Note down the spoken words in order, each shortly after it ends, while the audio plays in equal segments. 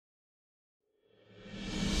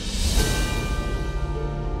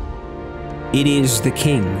It is the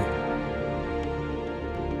king.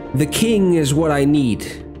 The king is what I need.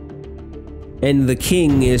 And the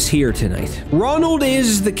king is here tonight. Ronald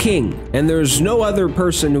is the king, and there's no other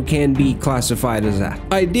person who can be classified as that.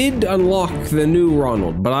 I did unlock the new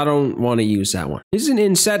Ronald, but I don't want to use that one. Isn't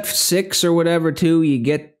in set 6 or whatever too, you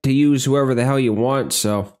get to use whoever the hell you want,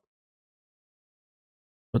 so...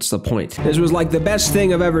 what's the point? This was like the best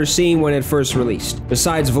thing I've ever seen when it first released.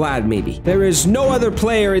 Besides Vlad, maybe. There is no other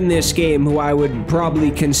player in this game who I would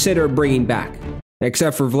probably consider bringing back.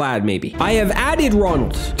 Except for Vlad, maybe. I have added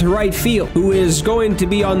Ronald to right field, who is going to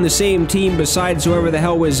be on the same team besides whoever the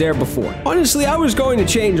hell was there before. Honestly, I was going to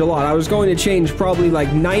change a lot. I was going to change probably like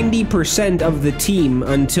 90% of the team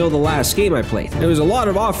until the last game I played. There was a lot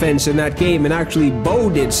of offense in that game, and actually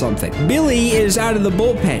Bo did something. Billy is out of the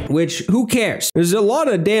bullpen, which, who cares? There's a lot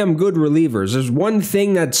of damn good relievers. There's one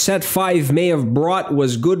thing that set 5 may have brought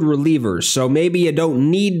was good relievers, so maybe you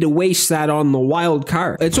don't need to waste that on the wild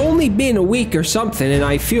card. It's only been a week or something, and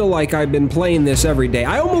I feel like I've been playing this every day.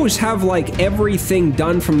 I almost have like everything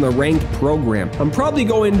done from the ranked program. I'm probably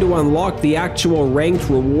going to unlock the actual ranked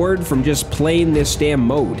reward from just playing this damn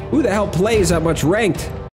mode. Who the hell plays that much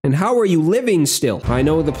ranked? And how are you living still? I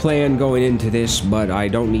know the plan going into this, but I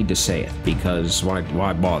don't need to say it, because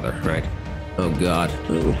why bother, right? Oh god.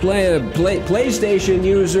 PlayStation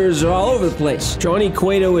users are all over the place. Johnny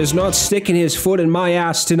Cueto is not sticking his foot in my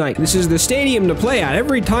ass tonight. This is the stadium to play at.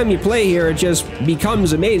 Every time you play here, it just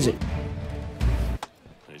becomes amazing.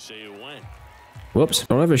 They say you win. Whoops.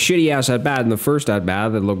 Don't have a shitty ass at bat in the first at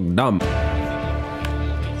bat that looked dumb.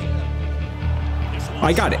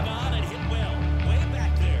 I got it.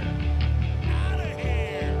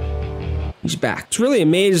 He's back. It's really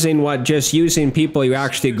amazing what just using people you're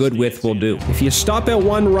actually good with will do. If you stop at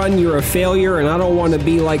 1 run, you're a failure, and I don't want to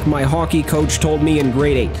be like my hockey coach told me in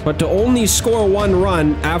grade 8. But to only score 1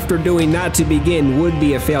 run after doing that to begin would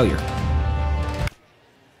be a failure.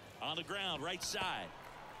 On the ground, right side.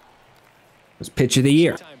 It's pitch of the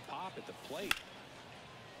year.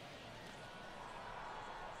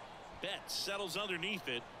 Bet settles underneath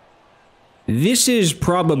it. This is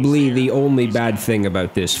probably the only bad thing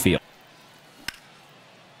about this field.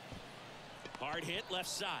 Hit left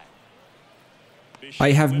side.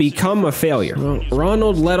 I have become a failure. Well,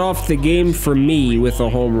 Ronald led off the game for me with a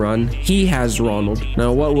home run. He has Ronald.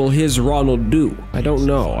 Now what will his Ronald do? I don't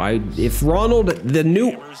know. If Ronald, the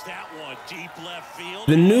new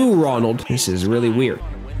Ronald, this is really weird.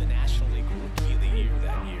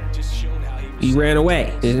 He ran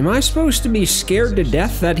away. Am I supposed to be scared to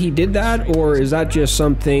death that he did that? Or is that just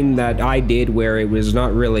something that I did where it was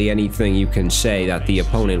not really anything you can say that the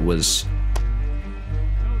opponent was...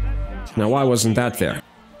 Now, why wasn't that there?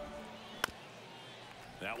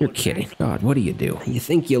 You're kidding. God, what do? You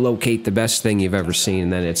think you locate the best thing you've ever seen,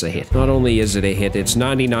 and then it's a hit. Not only is it a hit, it's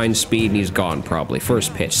 99 speed, and he's gone, probably.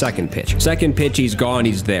 First pitch, second pitch. Second pitch, he's gone,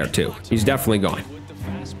 he's there, too. He's definitely gone.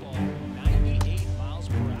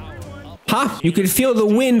 Huh? You could feel the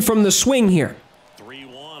wind from the swing here.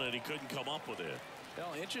 3-1, and he couldn't come up with it. Well,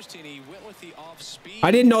 interesting, he went with the off speed.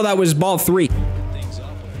 I didn't know that was ball 3.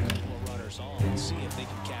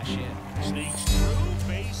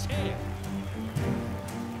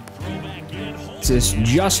 This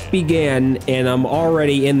just began, and I'm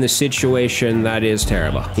already in the situation that is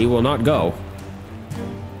terrible. He will not go.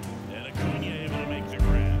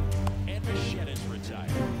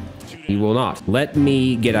 He will not. Let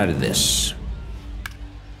me get out of this.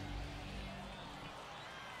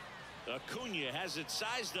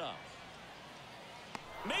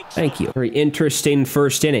 Thank you. Very interesting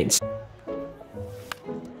first innings.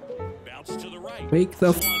 Wake the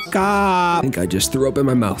f*** up. I think I just threw up in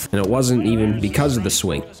my mouth. And it wasn't even because of the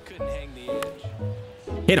swing.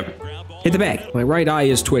 Hit him. Hit the bag. My right eye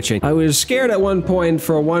is twitching. I was scared at one point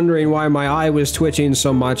for wondering why my eye was twitching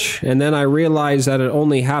so much. And then I realized that it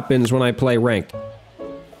only happens when I play ranked.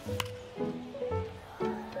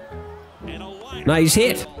 Nice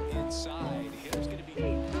hit.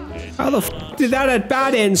 How the f*** did that at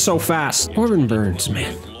bat end so fast? Corbin Burns,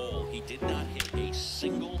 man.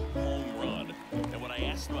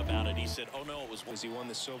 He won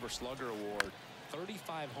the Silver Slugger Award.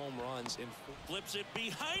 35 home runs and flips it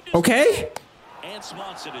behind his okay.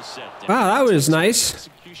 Wow, that was nice.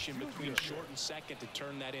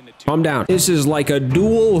 Calm down. This is like a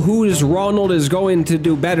duel. Whose Ronald is going to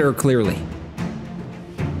do better, clearly.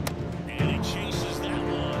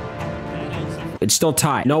 It's still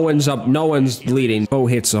tied. No one's up. No one's leading. Bo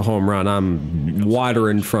hits a home run. I'm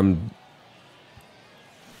watering from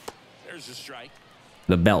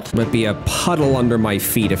the belt. Might be a puddle under my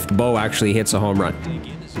feet if Bo actually hits a home run.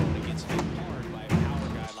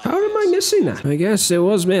 How am I missing? missing that? I guess it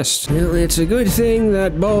was missed. Well, it's a good thing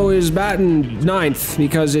that Bo is batting ninth,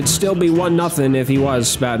 because it'd still be 1-0 if he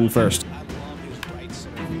was batting first.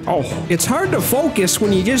 Oh, it's hard to focus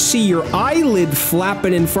when you just see your eyelid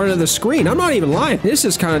flapping in front of the screen. I'm not even lying. This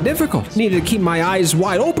is kind of difficult. Need to keep my eyes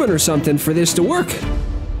wide open or something for this to work.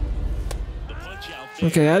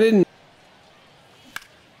 Okay, I didn't...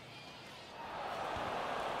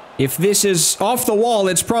 If this is off the wall,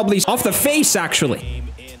 it's probably off the face, actually.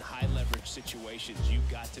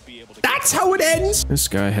 That's how it ends! This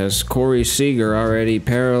guy has Corey Seager already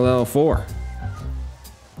parallel 4.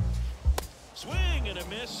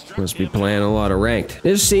 Must be playing a lot of ranked.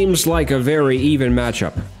 This seems like a very even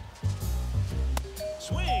matchup.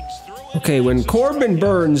 Okay, when Corbin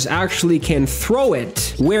Burns actually can throw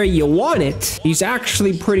it where you want it, he's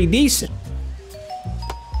actually pretty decent.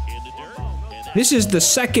 This is the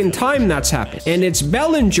second time that's happened, and it's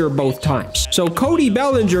Bellinger both times. So Cody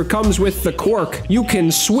Bellinger comes with the quirk. You can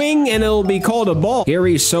swing and it'll be called a ball.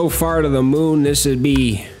 Gary's so far to the moon, this would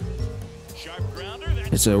be...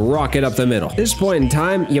 It's a rocket up the middle. At this point in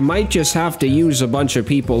time, you might just have to use a bunch of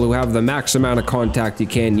people who have the max amount of contact you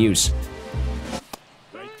can use.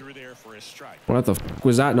 What the f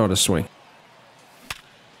was that not a swing?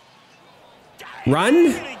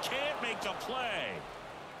 Run?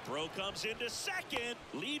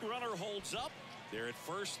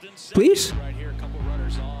 Please? Right here, a couple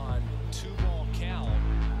runners on, 2-ball count.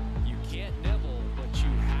 You can't nibble, but you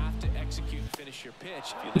have to execute and finish your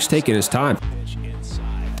pitch. He's taking his time.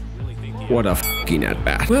 What a fucking at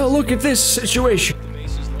bat. Well, look at this situation.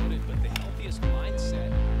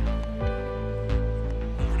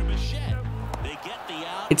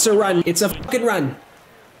 It's a run. It's a fucking run.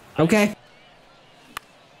 Okay.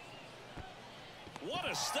 What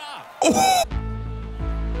a stop. Oh.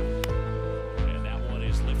 And that one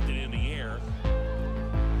is lifted in the air.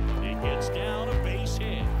 It gets down a base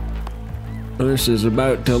hit. This is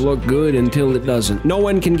about to look good until it doesn't. No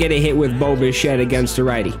one can get a hit with Bo Bichette against a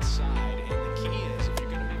righty.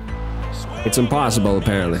 It's impossible,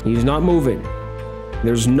 apparently. He's not moving.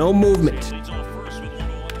 There's no movement.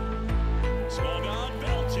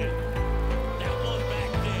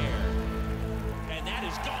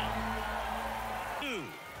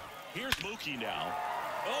 Here's Mookie now.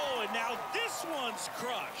 Oh, and now this one's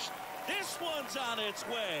crushed. This one's on its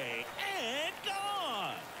way and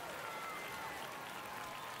gone.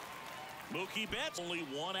 Mookie Betts only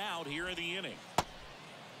 1 out here in the inning.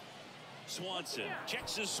 Swanson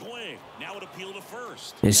checks his swing. Now it appeal to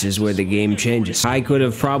first. This is where the game changes. I could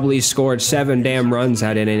have probably scored 7 damn runs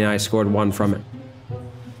had it, and I scored 1 from it.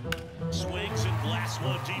 Swings and blasts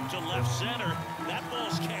one deep to left center. That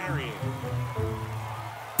ball's carrying.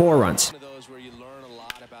 4 runs. One of those where you learn a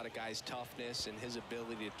lot about a guy's toughness and his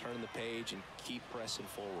ability to turn the page and keep pressing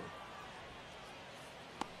forward.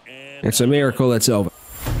 And It's a miracle it's over.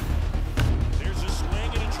 there's a swing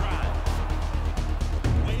and a drive.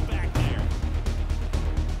 Way back there.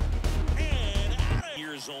 And out of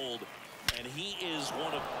years old. And he is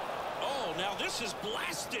one of... Oh, now this is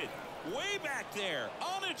blasted. Way back there.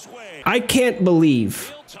 On its way. I can't believe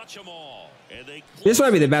He'll touch them all. And they this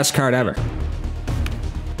might be the best card ever. towards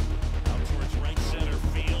right center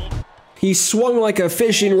field. He swung like a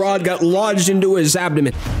fishing rod, got lodged into his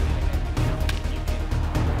abdomen. Oh,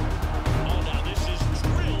 now this is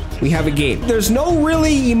drilled to We have a game. There's no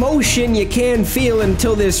really emotion you can feel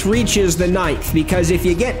until this reaches the 9th, because if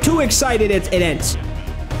you get too excited, it ends.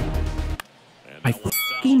 I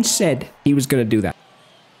fucking said he was gonna do that.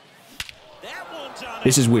 that one's on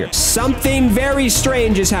This is weird. Something very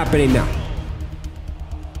strange is happening now.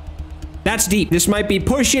 That's deep. This might be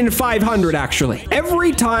pushing 500, actually.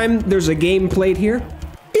 Every time there's a game played here,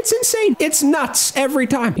 it's insane. It's nuts every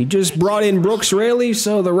time. He just brought in Brooks Raley,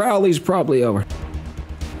 so the rally's probably over.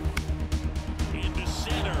 into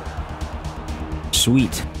center.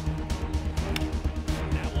 Sweet.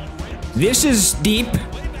 This is deep. Way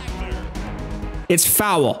back there. It's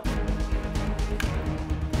foul. Hot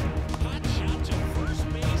shot to first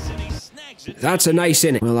base and he snags it. That's a nice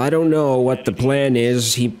inning. Well, I don't know what the plan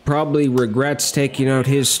is. He probably regrets taking out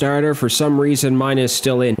his starter. For some reason, mine is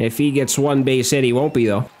still in. If he gets 1 base hit, he won't be,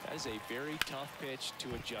 though. That is a very tough pitch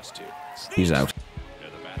to adjust to. He's out.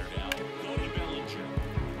 And the batter down, Cody Bellinger.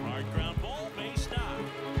 Hard ground ball, base knock.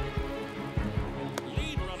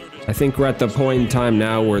 Lead runner to I think we're at the point in time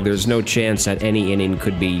now where there's no chance that any inning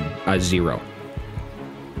could be a 0. on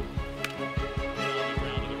the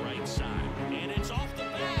ground to the right side. And it's off the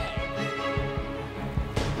bag.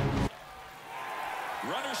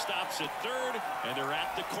 Runner stops at third, and they're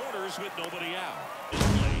at the corners with nobody out. This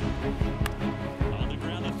play on the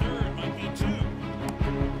ground to third might be 2.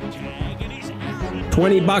 Tag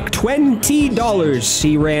 $20, $20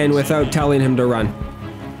 he ran without telling him to run.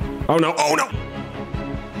 Oh no, oh no.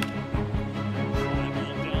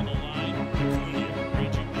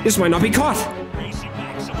 This might not be caught.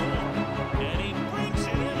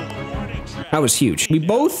 That was huge. We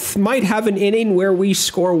both might have an inning where we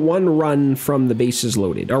score 1 run from the bases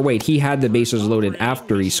loaded. Or wait, he had the bases loaded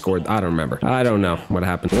after he scored. I don't remember. I don't know what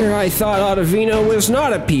happened. I thought Ottavino was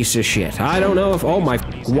not a piece of shit. I don't know if... Oh my...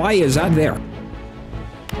 Why is that there?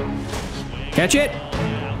 Catch it.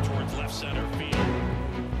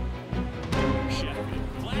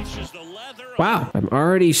 Wow, I'm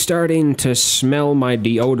already starting to smell my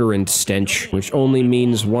deodorant stench, which only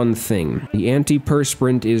means one thing. The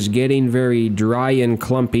antiperspirant is getting very dry and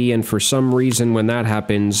clumpy, and for some reason when that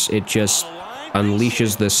happens, it just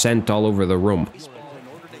unleashes the scent all over the room.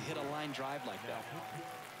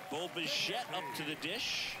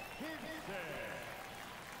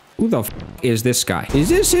 Who the f is this guy? Is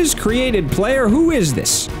this his created player? Who is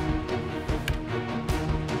this?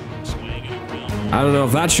 I don't know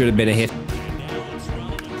if that should have been a hit.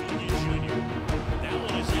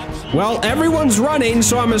 Well, everyone's running,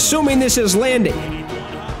 so I'm assuming this is landing.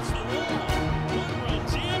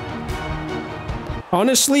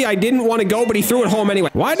 Honestly, I didn't want to go, but he threw it home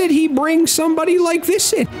anyway. Why did he bring somebody like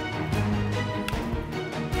this in?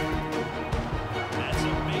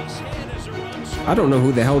 I don't know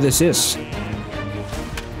who the hell this is.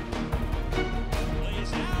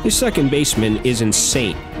 This second baseman is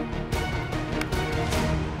insane.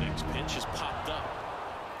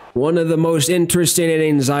 One of the most interesting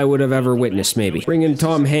innings I would have ever witnessed, maybe. Bringing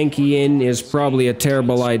Tom Henke in is probably a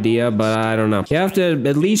terrible idea, but I don't know. You have to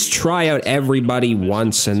at least try out everybody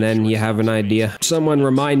once, and then you have an idea. Someone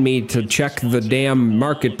remind me to check the damn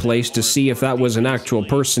marketplace to see if that was an actual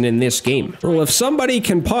person in this game. Well, if somebody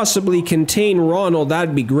can possibly contain Ronald,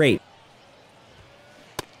 that'd be great.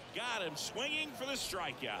 Got him swinging for the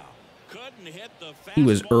strikeout. Couldn't hit the fastball. He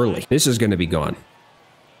was early. This is going to be gone.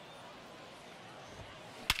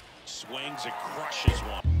 Swings and crushes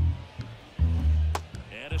one.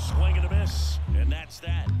 And a swing and a miss. And that's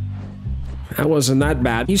that. That wasn't that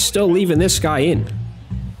bad. He's still leaving this guy in.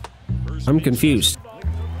 I'm confused.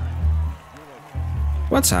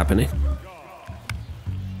 What's happening?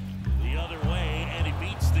 The other way, and he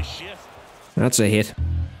beats the shift. That's a hit.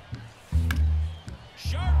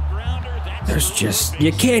 Sharp grounder. There's just...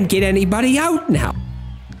 You can't get anybody out now.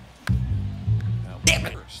 Damn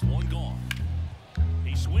it. One gone.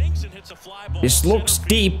 He swings and hits a fly ball. This looks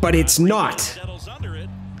deep, but it's not.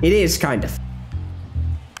 It is, kind of. So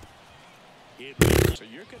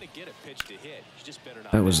you're going to get a pitch to hit. You just better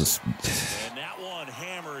not. That was And that one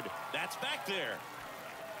hammered. That's back there.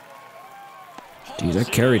 Geez,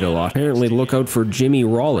 that carried a lot. Apparently, look out for Jimmy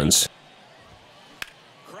Rollins.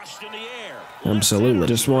 Crushed in the air. Absolutely.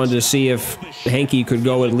 Just wanted to see if Henke could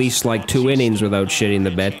go at least like 2 innings without shitting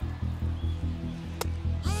the bed.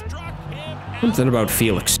 Something about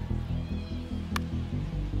Felix.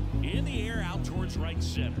 In the air out towards right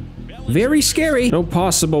center. Very scary. No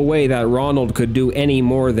possible way that Ronald could do any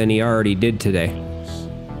more than he already did today.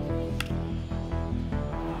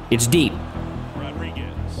 It's deep.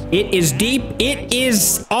 It is deep. It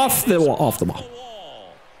is off the wall. Off the wall.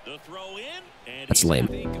 That's lame.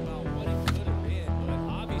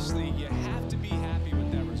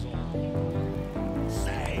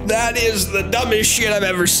 That is the dumbest shit I've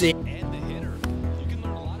ever seen.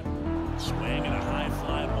 Swing and a high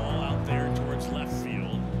fly ball out there towards left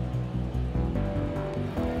field.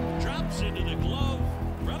 Drops into the glove.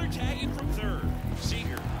 Runner tagging from third.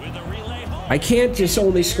 Seager with a relay home. I can't just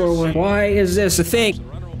only score 1. Why is this a thing? And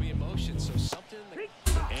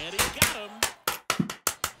he got him.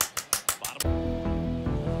 Bottom.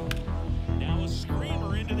 Now a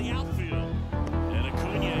screamer into the outfield. And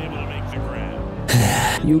Acuna able to make the grab.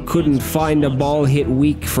 You couldn't find a ball hit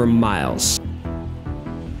weak for miles.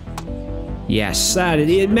 Yes, that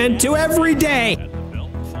it meant to every day.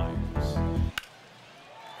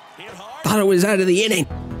 Thought it was out of the inning.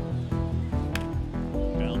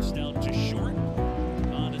 Bounced out to short.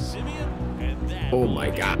 On to Simeon. And that Oh my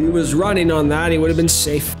God. He was running on that. He would have been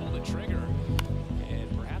safe. Pull the trigger.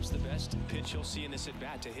 And perhaps the best pitch you'll see in this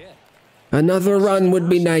at-bat to hit. Another run would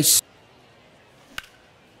be nice.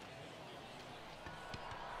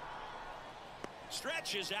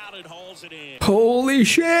 stretches out and hauls it in. Holy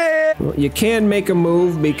shit! Well, you can make a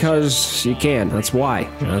move because you can. That's why.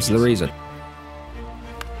 That's the reason.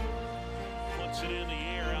 Puts it in the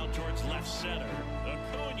air out towards left center.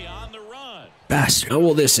 Acuna on the run. bastard. How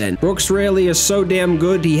will this end? Brooks Raley is so damn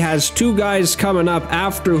good. He has 2 guys coming up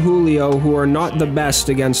after Julio who are not the best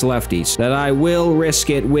against lefties, that I will risk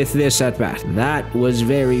it with this at bat. That was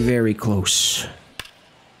very, very close.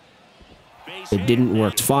 It didn't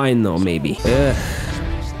work fine though, maybe.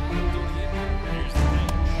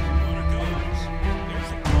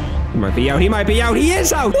 He might be out. He might be out. He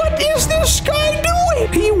is out. What is this guy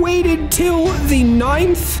doing? He waited till the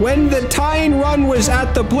 9th when the tying run was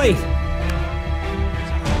at the plate.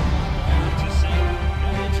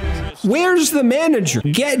 Where's the manager?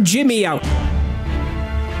 Get Jimmy out.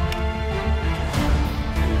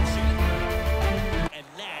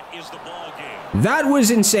 That was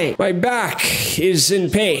insane. My back is in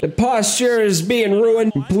pain. The posture is being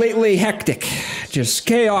ruined. Completely hectic. Just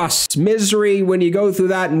chaos. It's misery when you go through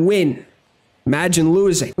that and win. Imagine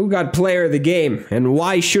losing. Who got player of the game? And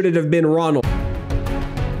why should it have been Ronald?